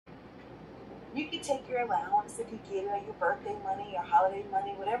You can take your allowance if you get it, or your birthday money, your holiday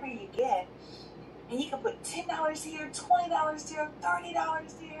money, whatever you get, and you can put $10 here, $20 there,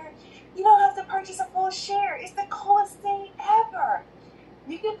 $30 there. You don't have to purchase a full share. It's the coolest thing ever.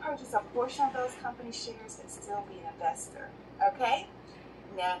 You can purchase a portion of those company shares and still be an investor, okay?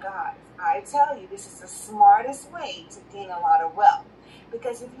 Now, guys, I tell you, this is the smartest way to gain a lot of wealth.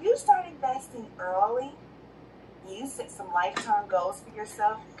 Because if you start investing early, you set some lifetime goals for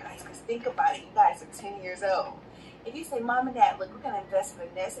yourself, guys, because think about it. You guys are 10 years old. If you say, Mom and Dad, look, we're going to invest for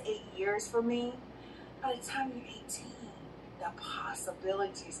the next 8 years for me, by the time you're 18, the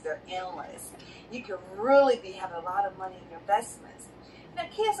possibilities, they're endless. You can really be having a lot of money in your investments. Now,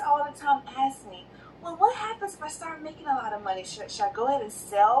 kids all the time ask me, well, what happens if I start making a lot of money? Should I go ahead and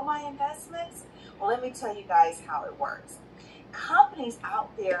sell my investments? Well, let me tell you guys how it works. Companies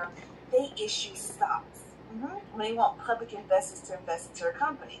out there, they issue stocks. When they want public investors to invest into their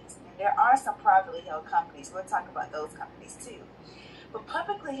companies. And there are some privately held companies. We'll talk about those companies too. But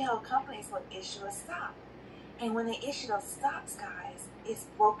publicly held companies will issue a stock. And when they issue those stocks, guys, it's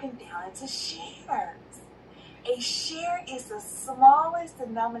broken down into shares. A share is the smallest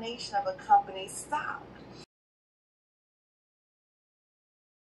denomination of a company's stock.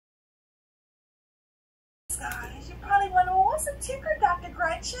 Guys, you're probably wondering, well, what's a ticker, Dr.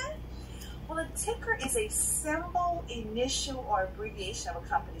 Gretchen? Well, a ticker is a symbol, initial, or abbreviation of a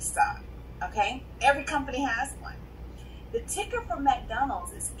company's stock, okay? Every company has one. The ticker for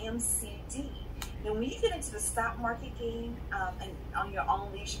McDonald's is MCD. Now, when you get into the stock market game and on your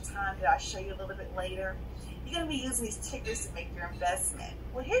own leisure time that I'll show you a little bit later, you're going to be using these tickers to make your investment.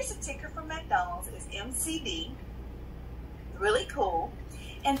 Well, here's the ticker for McDonald's. It's MCD. Really cool.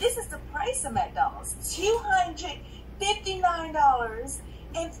 And this is the price of McDonald's,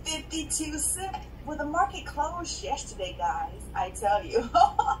 $259.52. Well, the market closed yesterday, guys, I tell you.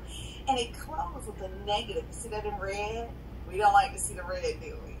 And it closed with a negative. See that in red? We don't like to see the red,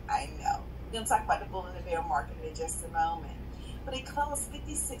 do we? I know. We're going to talk about the bull and the bear market in just a moment. But it closed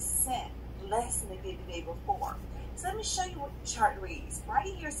 56 cents less than it did the day before. So let me show you what the chart reads. Right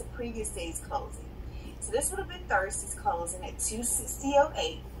here is the previous day's closing. So this would have been Thursday's closing at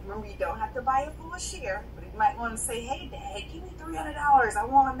 260.08. Remember, you don't have to buy a full share, but you might want to say, hey, Dad, give me $300. I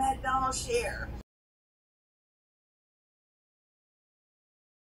want a McDonald's share.